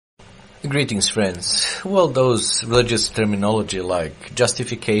Greetings, friends. Well, those religious terminology like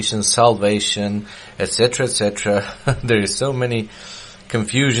justification, salvation, etc., etc., there is so much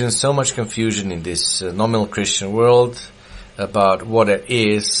confusion in this nominal Christian world about what it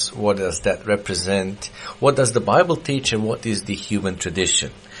is, what does that represent, what does the Bible teach, and what is the human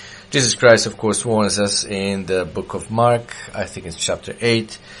tradition. Jesus Christ, of course, warns us in the book of Mark, I think it's chapter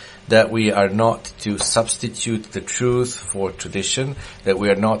 8, that we are not to substitute the truth for tradition, that we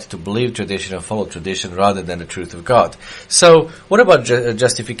are not to believe tradition and follow tradition rather than the truth of God. So, what about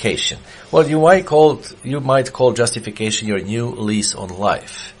justification? Well, you might call justification your new lease on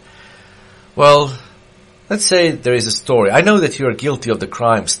life. Well, let's say there is a story. I know that you are guilty of the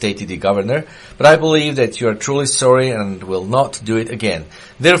crime, stated the governor, but I believe that you are truly sorry and will not do it again.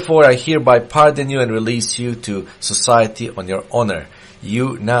 Therefore, I hereby pardon you and release you to society on your honor.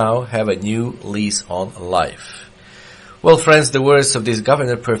 You now have a new lease on life. Well, friends, the words of this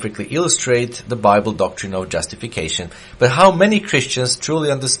governor perfectly illustrate the Bible doctrine of justification. But how many Christians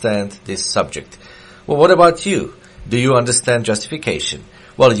truly understand this subject? Well, what about you? Do you understand justification?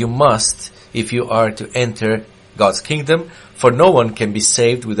 Well, you must if you are to enter God's kingdom, for no one can be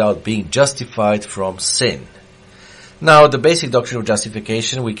saved without being justified from sin. Now, the basic doctrine of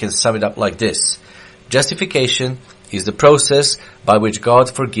justification, we can sum it up like this. Justification is the process by which God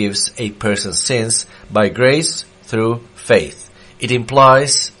forgives a person's sins by grace through faith. It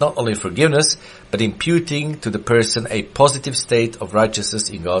implies not only forgiveness, but imputing to the person a positive state of righteousness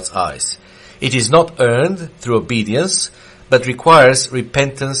in God's eyes. It is not earned through obedience, but requires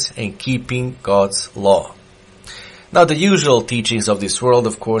repentance and keeping God's law. Now, the usual teachings of this world,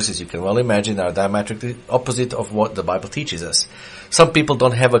 of course, as you can well imagine, are diametrically opposite of what the Bible teaches us. Some people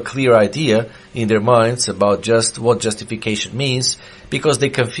don't have a clear idea in their minds about just what justification means because they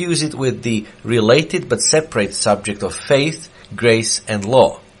confuse it with the related but separate subject of faith, grace, and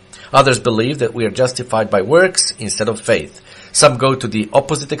law. Others believe that we are justified by works instead of faith. Some go to the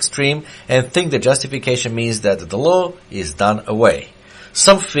opposite extreme and think that justification means that the law is done away.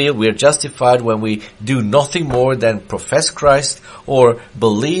 Some feel we are justified when we do nothing more than profess Christ or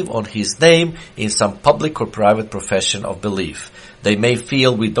believe on His name in some public or private profession of belief. They may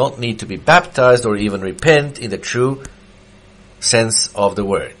feel we don't need to be baptized or even repent in the true sense of the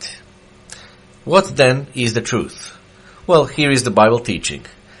word. What then is the truth? Well, here is the Bible teaching.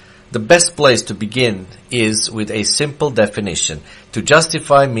 The best place to begin is with a simple definition. To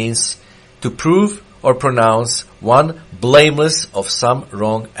justify means to prove or pronounce one blameless of some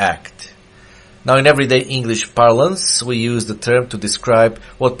wrong act. Now, in everyday English parlance, we use the term to describe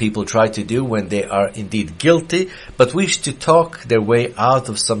what people try to do when they are indeed guilty, but wish to talk their way out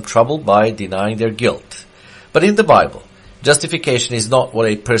of some trouble by denying their guilt. But in the Bible, justification is not what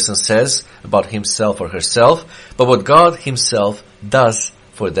a person says about himself or herself, but what God Himself does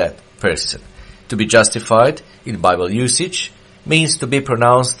for that person. To be justified, in Bible usage, means to be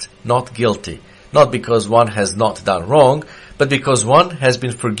pronounced not guilty, not because one has not done wrong, but because one has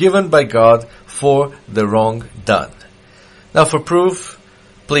been forgiven by God for the wrong done. Now, for proof,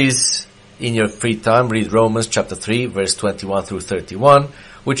 please, in your free time, read Romans chapter 3, verse 21 through 31,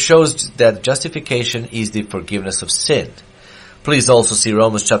 which shows that justification is the forgiveness of sin. Please also see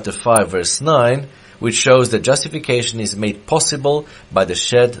Romans chapter 5, verse 9, which shows that justification is made possible by the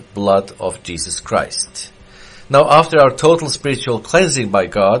shed blood of Jesus Christ. Now, after our total spiritual cleansing by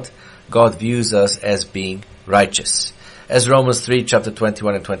God, God views us as being righteous. As Romans 3, chapter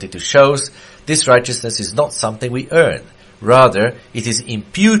 21 and 22 shows, this righteousness is not something we earn. Rather, it is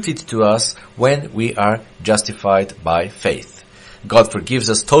imputed to us when we are justified by faith. God forgives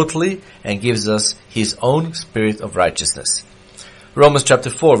us totally and gives us His own spirit of righteousness. Romans chapter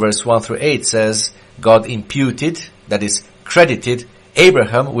 4, verse 1 through 8 says, God imputed, that is, credited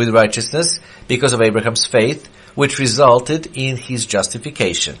Abraham with righteousness because of Abraham's faith, which resulted in his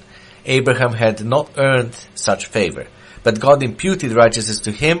justification. Abraham had not earned such favor, but God imputed righteousness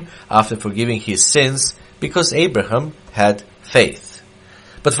to him after forgiving his sins because Abraham had faith.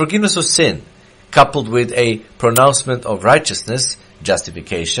 But forgiveness of sin, coupled with a pronouncement of righteousness,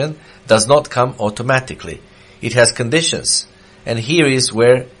 justification, does not come automatically. It has conditions, and here is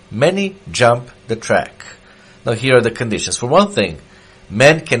where many jump the track. Now, here are the conditions. For one thing,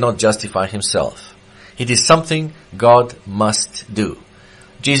 man cannot justify himself. It is something God must do.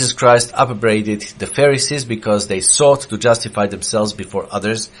 Jesus Christ upbraided the Pharisees because they sought to justify themselves before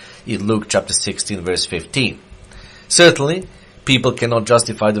others in Luke chapter 16 verse 15. Certainly, people cannot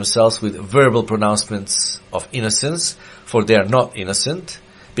justify themselves with verbal pronouncements of innocence, for they are not innocent,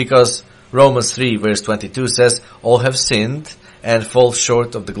 because Romans 3 verse 22 says, all have sinned and fall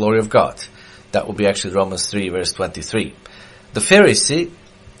short of the glory of God. That would be actually Romans 3 verse 23. The Pharisee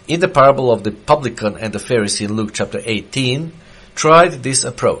in the parable of the publican and the Pharisee in Luke chapter 18, tried this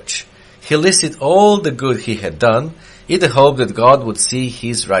approach. He listed all the good he had done in the hope that God would see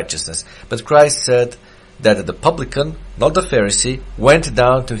his righteousness. But Christ said that the publican, not the Pharisee, went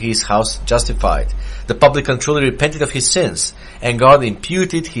down to his house justified. The publican truly repented of his sins, and God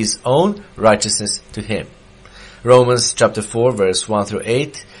imputed his own righteousness to him. Romans chapter 4 verse 1 through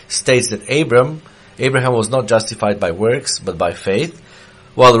 8 states that Abraham was not justified by works, but by faith,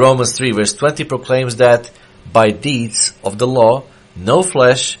 while Romans 3 verse 20 proclaims that by deeds of the law, no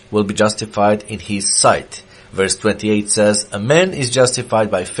flesh will be justified in his sight. Verse 28 says, a man is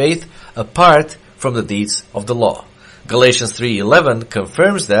justified by faith apart from the deeds of the law. Galatians 3:11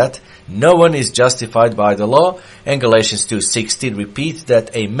 confirms that no one is justified by the law, and Galatians 2:16 repeats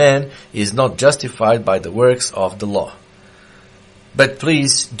that a man is not justified by the works of the law. But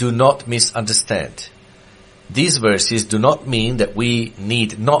please do not misunderstand. These verses do not mean that we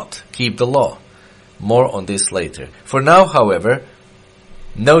need not keep the law. More on this later. For now, however,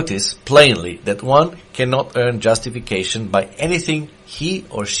 notice plainly that one cannot earn justification by anything he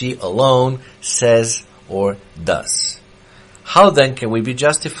or she alone says or does. How then can we be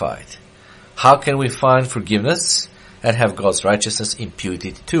justified? How can we find forgiveness and have God's righteousness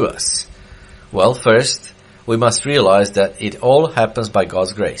imputed to us? Well, first, we must realize that it all happens by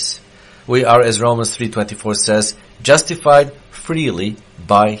God's grace. We are, as Romans 3:24 says, justified freely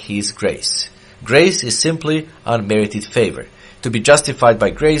by His grace. Grace is simply unmerited favor. To be justified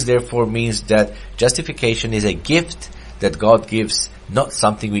by grace, therefore, means that justification is a gift that God gives, not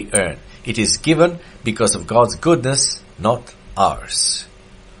something we earn. It is given because of God's goodness, not ours.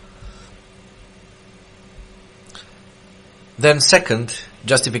 Then second,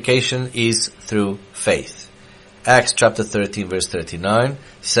 justification is through faith. Acts chapter 13 verse 39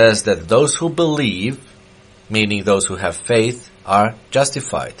 says that those who believe, meaning those who have faith, are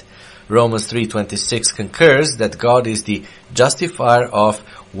justified. Romans 3:26 concurs that God is the justifier of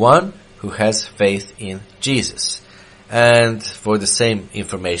one who has faith in Jesus. And for the same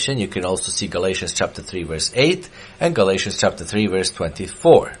information, you can also see Galatians chapter 3 verse 8 and Galatians chapter 3 verse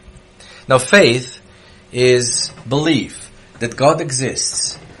 24. Now faith is belief that God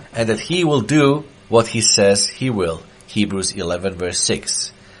exists and that He will do what He says He will. Hebrews 11 verse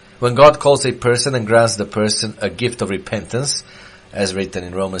 6. When God calls a person and grants the person a gift of repentance, as written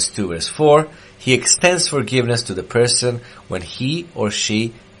in Romans 2 verse 4, He extends forgiveness to the person when he or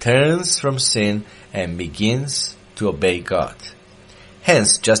she turns from sin and begins to obey God.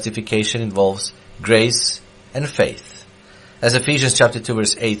 Hence, justification involves grace and faith. As Ephesians chapter 2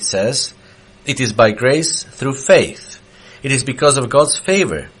 verse 8 says, it is by grace through faith. It is because of God's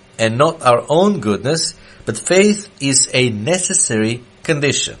favor and not our own goodness, but faith is a necessary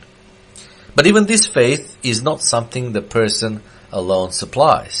condition. But even this faith is not something the person alone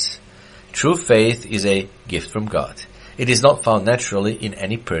supplies. True faith is a gift from God. It is not found naturally in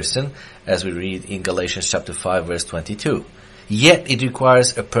any person, as we read in Galatians chapter 5 verse 22. Yet it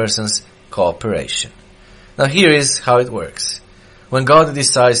requires a person's cooperation. Now here is how it works. When God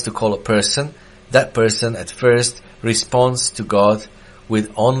decides to call a person, that person at first responds to God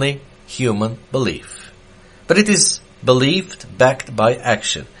with only human belief. But it is belief backed by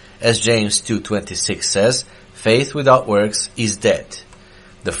action. As James 2:26 says, faith without works is dead.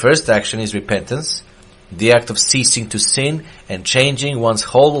 The first action is repentance, the act of ceasing to sin and changing one's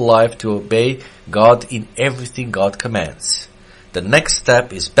whole life to obey God in everything God commands. The next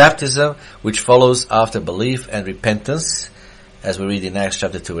step is baptism, which follows after belief and repentance, as we read in Acts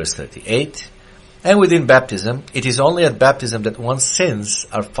chapter 2 verse 38. And within baptism, it is only at baptism that one's sins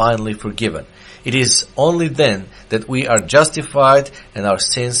are finally forgiven. It is only then that we are justified and our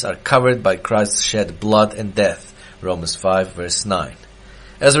sins are covered by Christ's shed blood and death. Romans 5 verse 9.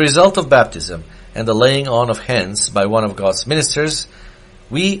 As a result of baptism and the laying on of hands by one of God's ministers,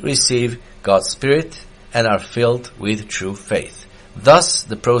 we receive God's Spirit and are filled with true faith. Thus,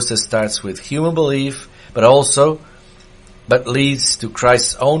 the process starts with human belief, but leads to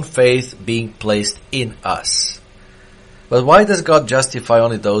Christ's own faith being placed in us. But why does God justify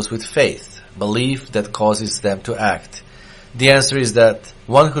only those with faith, belief that causes them to act? The answer is that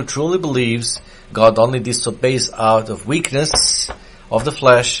one who truly believes, God only disobeys out of weakness of the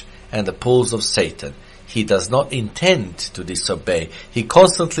flesh and the pulls of Satan. He does not intend to disobey. He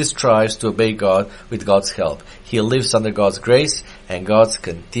constantly strives to obey God with God's help. He lives under God's grace, and God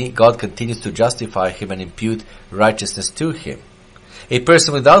continues to justify him and impute righteousness to him. A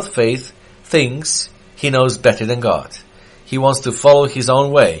person without faith thinks he knows better than God. He wants to follow his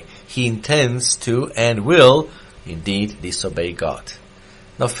own way. He intends to and will indeed disobey God.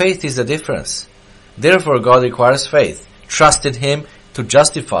 Now faith is the difference. Therefore God requires faith. Trust in Him, to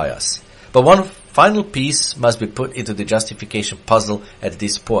justify us. But one final piece must be put into the justification puzzle at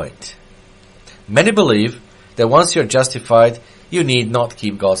this point. Many believe that once you're justified, you need not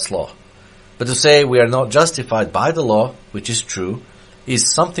keep God's law. But to say we are not justified by the law, which is true,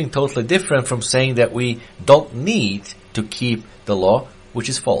 is something totally different from saying that we don't need to keep the law, which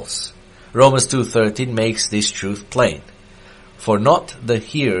is false. Romans 2:13 makes this truth plain. For not the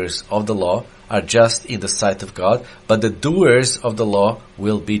hearers of the law are just in the sight of God, but the doers of the law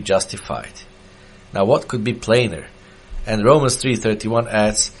will be justified. Now what could be plainer? And Romans 3:31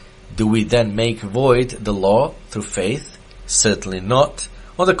 adds, do we then make void the law through faith? Certainly not.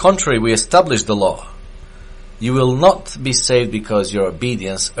 On the contrary, we establish the law. You will not be saved because your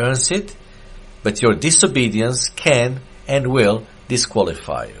obedience earns it, but your disobedience can and will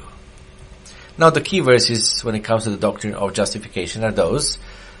disqualify you. Now the key verses when it comes to the doctrine of justification are those.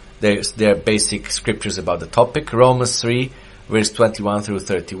 They're basic scriptures about the topic. Romans 3, verse 21 through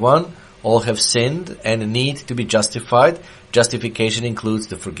 31. All have sinned and need to be justified. Justification includes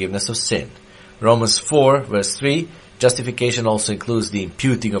the forgiveness of sin. Romans 4, verse 3. Justification also includes the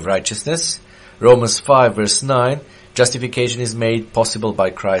imputing of righteousness. Romans 5, verse 9. Justification is made possible by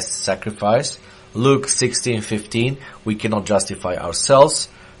Christ's sacrifice. Luke 16:15. We cannot justify ourselves.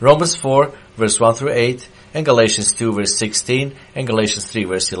 Romans 4, verse 1 through 8. And Galatians 2, verse 16. And Galatians 3,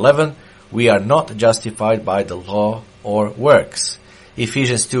 verse 11. We are not justified by the law or works.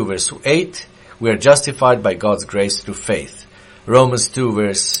 Ephesians 2, verse 8. We are justified by God's grace through faith. Romans 2,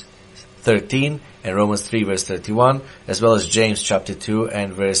 verse 13. And Romans 3, verse 31. As well as James chapter 2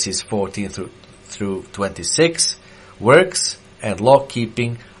 and verses 14 through 26. Works and law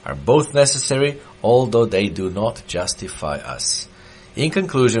keeping are both necessary, although they do not justify us. In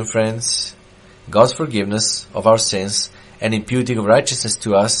conclusion, friends, God's forgiveness of our sins and imputing of righteousness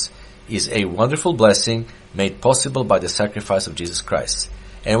to us is a wonderful blessing made possible by the sacrifice of Jesus Christ.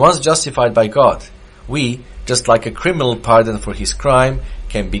 And once justified by God, we, just like a criminal pardoned for his crime,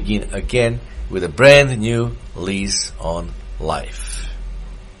 can begin again with a brand new lease on life.